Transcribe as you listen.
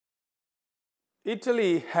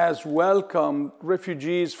Italy has welcomed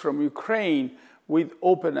refugees from Ukraine with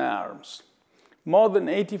open arms. More than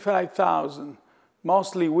 85,000,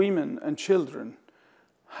 mostly women and children,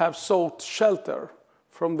 have sought shelter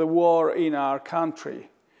from the war in our country.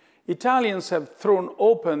 Italians have thrown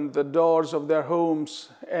open the doors of their homes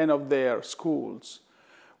and of their schools.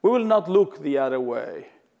 We will not look the other way.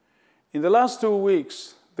 In the last 2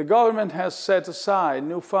 weeks, the government has set aside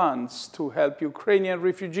new funds to help Ukrainian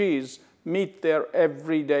refugees meet their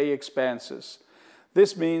everyday expenses.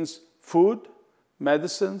 This means food,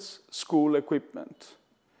 medicines, school equipment.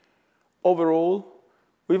 Overall,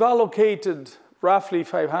 we've allocated roughly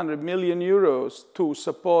 500 million euros to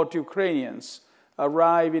support Ukrainians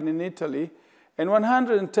arriving in Italy and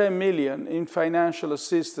 110 million in financial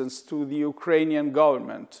assistance to the Ukrainian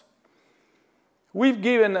government. We've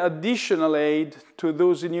given additional aid to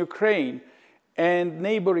those in Ukraine and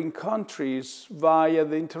neighboring countries via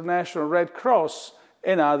the International Red Cross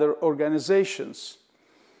and other organizations.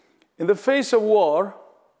 In the face of war,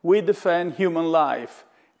 we defend human life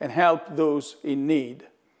and help those in need.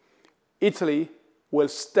 Italy will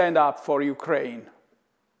stand up for Ukraine.